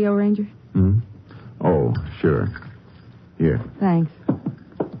for the radio, Ranger? Oh, sure. Here. Thanks.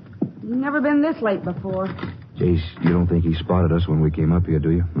 You've never been this late before. Jace, you don't think he spotted us when we came up here,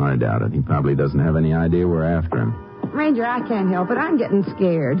 do you? I doubt it. He probably doesn't have any idea we're after him. Ranger, I can't help it. I'm getting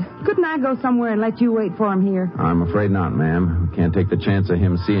scared. Couldn't I go somewhere and let you wait for him here? I'm afraid not, ma'am. We can't take the chance of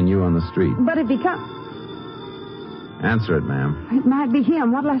him seeing you on the street. But if he comes... Answer it, ma'am. It might be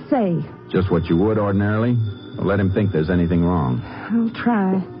him. What'll I say? Just what you would ordinarily. Don't let him think there's anything wrong. I'll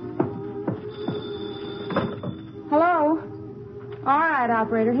try. Hello? All right,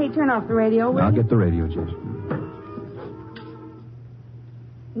 operator. Hey, turn off the radio, will I'll you? get the radio, Jace.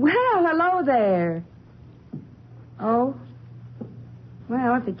 Well, hello there. Oh?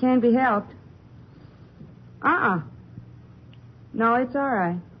 Well, if it can be helped. No, it's all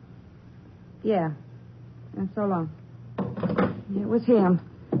right. Yeah. And so long. It was him.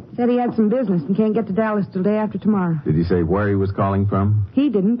 Said he had some business and can't get to Dallas till day after tomorrow. Did he say where he was calling from? He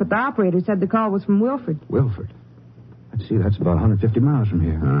didn't, but the operator said the call was from Wilford. Wilford? Let's see, that's about 150 miles from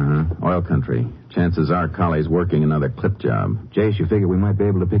here. Oil country. Chances are Collie's working another clip job. Jace, you figure we might be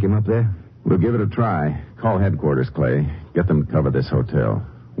able to pick him up there? We'll give it a try. Call headquarters, Clay. Get them to cover this hotel.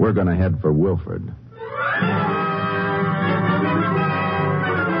 We're going to head for Wilford.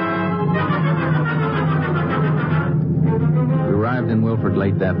 We arrived in Wilford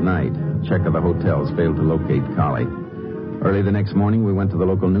late that night. Check of the hotels failed to locate Collie. Early the next morning, we went to the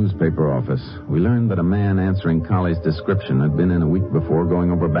local newspaper office. We learned that a man answering Collie's description had been in a week before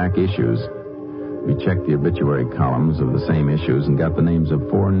going over back issues. We checked the obituary columns of the same issues and got the names of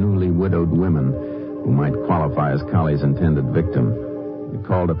 4 newly widowed women who might qualify as Collie's intended victim. We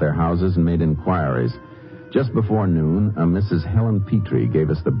called at their houses and made inquiries. Just before noon, a Mrs. Helen Petrie gave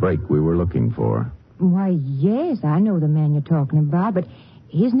us the break we were looking for. Why, yes, I know the man you're talking about, but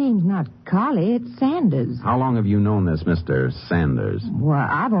his name's not Collie, it's Sanders. How long have you known this Mr. Sanders? Well,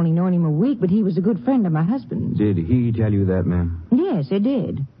 I've only known him a week, but he was a good friend of my husband's. Did he tell you that, ma'am? Yes, he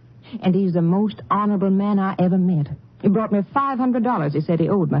did. And he's the most honorable man I ever met. He brought me $500 he said he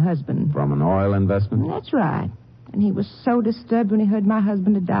owed my husband. From an oil investment? That's right. And he was so disturbed when he heard my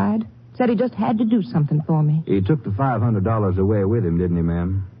husband had died. Said he just had to do something for me. He took the $500 away with him, didn't he,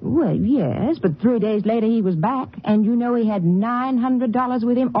 ma'am? Well, yes, but 3 days later he was back, and you know he had $900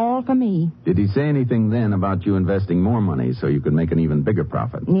 with him, all for me. Did he say anything then about you investing more money so you could make an even bigger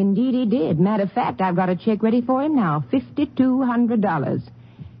profit? Indeed he did. Matter of fact, I've got a check ready for him now, $5,200.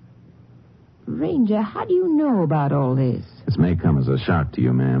 Ranger, how do you know about all this? This may come as a shock to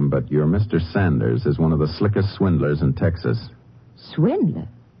you, ma'am, but your Mr. Sanders is one of the slickest swindlers in Texas. Swindler?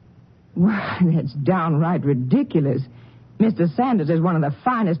 Why, that's downright ridiculous. Mr. Sanders is one of the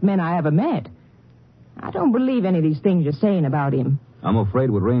finest men I ever met. I don't believe any of these things you're saying about him. I'm afraid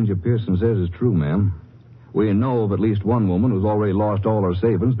what Ranger Pearson says is true, ma'am. We know of at least one woman who's already lost all her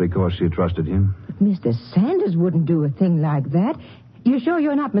savings because she trusted him. Mr. Sanders wouldn't do a thing like that. You're sure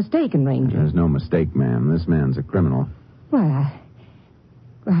you're not mistaken, Ranger? There's no mistake, ma'am. This man's a criminal. Well,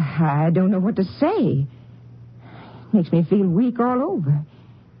 I don't know what to say. Makes me feel weak all over.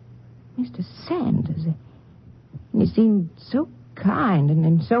 Mr. Sanders, he seemed so kind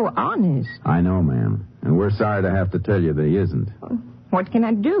and so honest. I know, ma'am. And we're sorry to have to tell you that he isn't. What can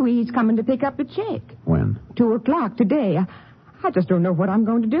I do? He's coming to pick up the check. When? 2:00 today. I just don't know what I'm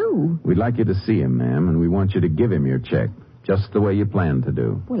going to do. We'd like you to see him, ma'am, and we want you to give him your check, just the way you planned to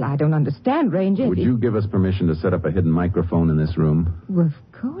do. Well, I don't understand, Ranger. Would you give us permission to set up a hidden microphone in this room? Well, of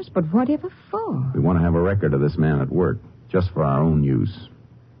course, but whatever for? We want to have a record of this man at work, just for our own use.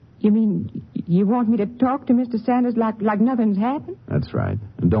 You mean you want me to talk to Mr. Sanders like nothing's happened? That's right.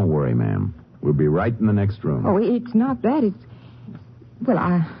 And don't worry, ma'am. We'll be right in the next room. Oh, it's not that. It's... Well,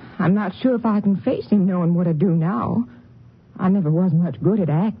 I'm not sure if I can face him knowing what I do now. I never was much good at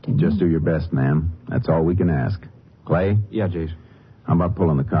acting. Just do your best, ma'am. That's all we can ask. Clay? Yeah, Jace. How about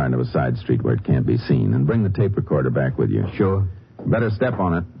pulling the car into a side street where it can't be seen? And bring the tape recorder back with you. Sure. Better step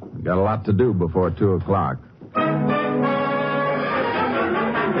on it. We've got a lot to do before 2:00.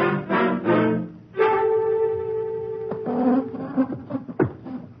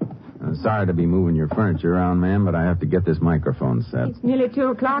 Sorry to be moving your furniture around, ma'am, but I have to get this microphone set. It's nearly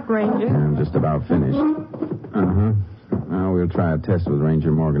 2:00, Ranger. I'm just about finished. Now we'll try a test with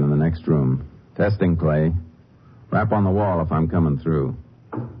Ranger Morgan in the next room. Testing, Clay. Rap on the wall if I'm coming through.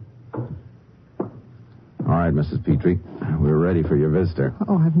 All right, Mrs. Petrie. We're ready for your visitor.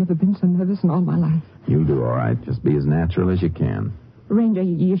 Oh, I've never been so nervous in all my life. You'll do all right. Just be as natural as you can. Ranger,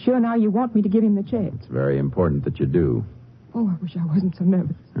 you sure now you want me to give him the check? It's very important that you do. Oh, I wish I wasn't so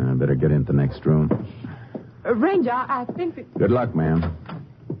nervous. I better get into the next room. Ranger, I think that... Good luck, ma'am.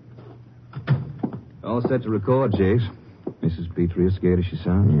 All set to record, Jace. Mrs. Petrie as scared as she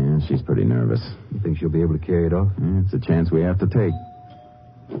sounds? Yeah, she's pretty nervous. You think she'll be able to carry it off? Yeah, it's a chance we have to take.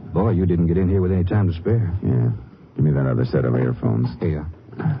 Boy, you didn't get in here with any time to spare. Yeah. Give me that other set of earphones. Here.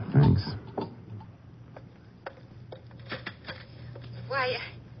 Thanks. Why,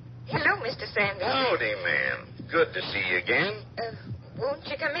 hello, Mr. Sanders. Howdy, ma'am. Good to see you again. Won't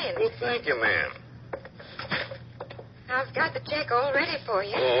you come in? Well, thank you, ma'am. I've got the check all ready for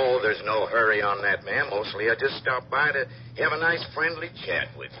you. Oh, there's no hurry on that, ma'am. Mostly I just stopped by to have a nice friendly chat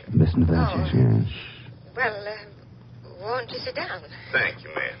with you. Listen to that, Oh. Jace. Yes. Well, won't you sit down? Thank you,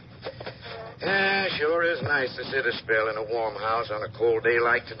 ma'am. Sure is nice to sit a spell in a warm house on a cold day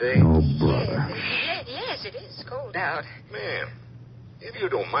like today. Oh, brother. Yes, it is cold out. Ma'am, if you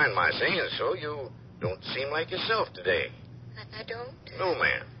don't mind my saying so, you don't seem like yourself today. I don't? No,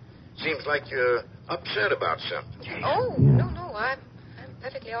 ma'am. Seems like you're upset about something. Oh, no, I'm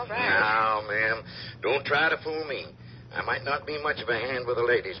perfectly all right. Now, ma'am, don't try to fool me. I might not be much of a hand with the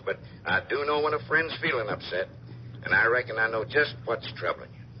ladies, but I do know when a friend's feeling upset, and I reckon I know just what's troubling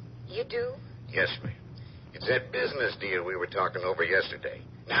you. You do? Yes, ma'am. It's that business deal we were talking over yesterday.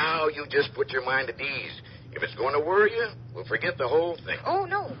 Now you just put your mind at ease. If it's going to worry you, we'll forget the whole thing. Oh,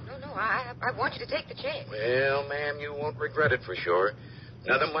 no. I want you to take the check. Well, ma'am, you won't regret it for sure.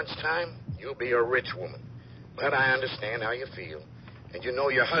 Another month's time, you'll be a rich woman. But I understand how you feel. And you know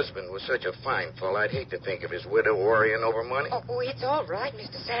your husband was such a fine fellow, I'd hate to think of his widow worrying over money. Oh, it's all right,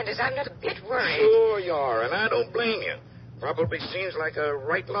 Mr. Sanders. I'm not a bit worried. Sure you are, and I don't blame you. Probably seems like a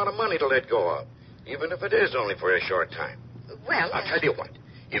right lot of money to let go of, even if it is only for a short time. Well, I'll tell you what.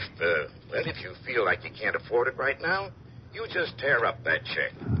 If you feel like you can't afford it right now, you just tear up that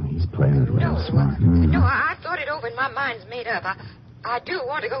check. He's playing it real smart. No, I thought it over and my mind's made up. I do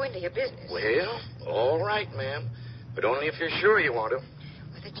want to go into your business. Well, all right, ma'am. But only if you're sure you want to.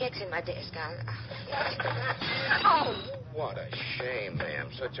 Well, the check's in my desk. Oh! What a shame, ma'am.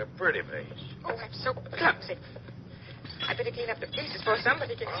 Such a pretty face. Oh, I'm so clumsy. I better clean up the pieces before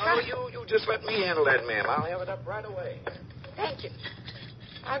somebody gets Oh, you just let me handle that, ma'am. I'll have it up right away. Thank you.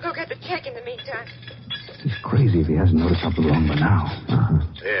 I'll go get the check in the meantime. He's crazy if he hasn't noticed something wrong by now.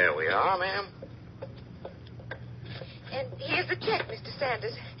 There we are, ma'am. And here's the check, Mr.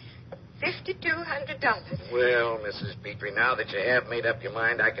 Sanders. $5,200. Well, Mrs. Petrie, now that you have made up your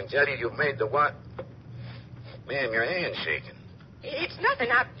mind, I can tell you you've made the what? Ma'am, your hand's shaking. It's nothing.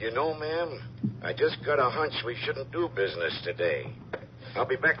 You know, ma'am, I just got a hunch we shouldn't do business today. I'll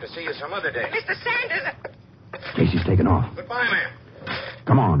be back to see you some other day. Mr. Sanders! Casey's taking off. Goodbye, ma'am.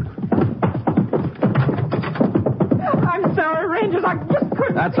 Come on. I'm sorry, Rangers. I just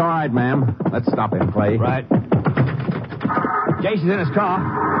couldn't. That's all right, ma'am. Let's stop him, Clay. Right. Jason's in his car.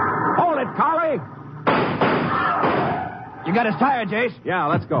 Hold it, Collie! You got his tire, Jace? Yeah,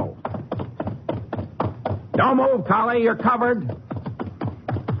 let's go. Don't move, Collie. You're covered.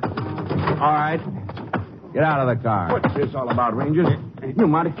 All right. Get out of the car. What's this all about, Rangers? You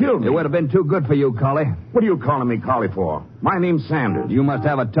might have killed me. It would have been too good for you, Collie. What are you calling me Collie for? My name's Sanders. You must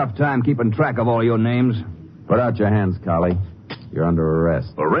have a tough time keeping track of all your names. Put out your hands, Collie. You're under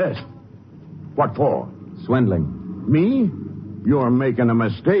arrest. Arrest? What for? Swindling. Me? You're making a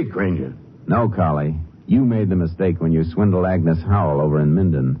mistake, Ranger. No, Collie. You made the mistake when you swindled Agnes Howell over in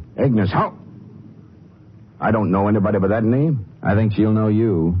Minden. Agnes Howell? I don't know anybody by that name. I think she'll know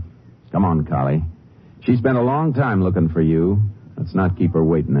you. Come on, Collie. She spent a long time looking for you. Let's not keep her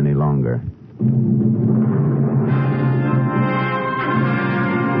waiting any longer.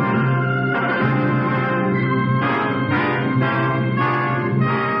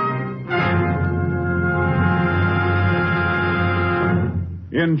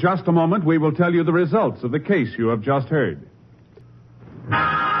 In just a moment, we will tell you the results of the case you have just heard.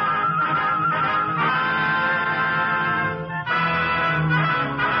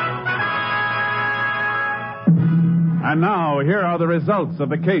 And now, here are the results of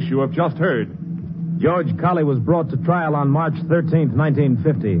the case you have just heard. George Collie was brought to trial on March 13th,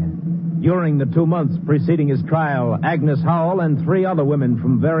 1950. During the 2 months preceding his trial, Agnes Howell and 3 other women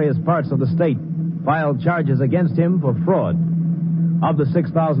from various parts of the state filed charges against him for fraud. Of the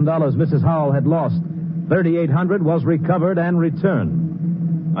 $6,000 Mrs. Howell had lost, $3,800 was recovered and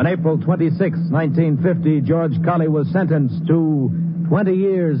returned. On April 26, 1950, George Collie was sentenced to 20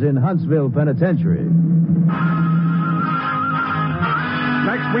 years in Huntsville Penitentiary.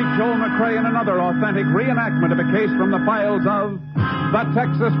 Next week, Joel McCrae in another authentic reenactment of a case from the files of the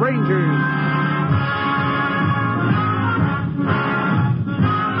Texas Rangers.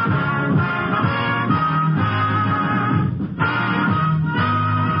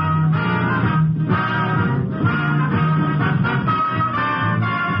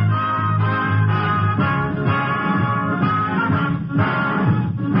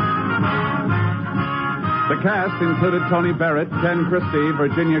 cast included Tony Barrett, Ken Christie,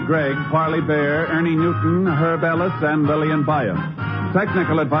 Virginia Gregg, Parley Bear, Ernie Newton, Herb Ellis, and Lillian Byam.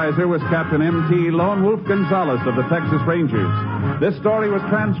 Technical advisor was Captain M.T. Lone Wolf Gonzalez of the Texas Rangers. This story was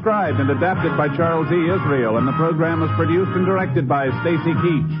transcribed and adapted by Charles E. Israel, and the program was produced and directed by Stacy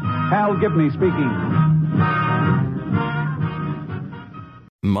Keach. Hal Gibney speaking.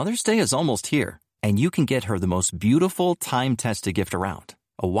 Mother's Day is almost here, and you can get her the most beautiful time-tested gift around.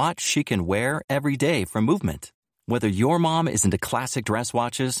 A watch she can wear every day from Movement. Whether your mom is into classic dress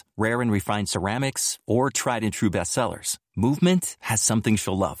watches, rare and refined ceramics, or tried-and-true bestsellers, Movement has something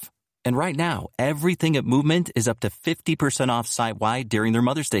she'll love. And right now, everything at Movement is up to 50% off site-wide during their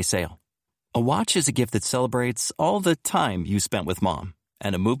Mother's Day sale. A watch is a gift that celebrates all the time you spent with Mom.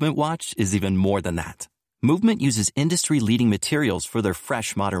 And a Movement watch is even more than that. Movement uses industry-leading materials for their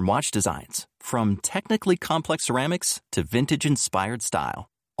fresh, modern watch designs. From technically complex ceramics to vintage-inspired style.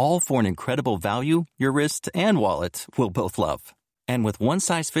 All for an incredible value your wrist and wallet will both love. And with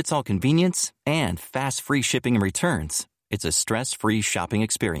one-size-fits-all convenience and fast free shipping and returns, it's a stress-free shopping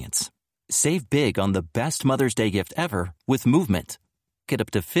experience. Save big on the best Mother's Day gift ever with Movement. Get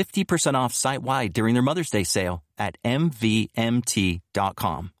up to 50% off site-wide during their Mother's Day sale at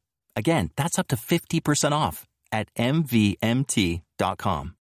MVMT.com. Again, that's up to 50% off at MVMT.com.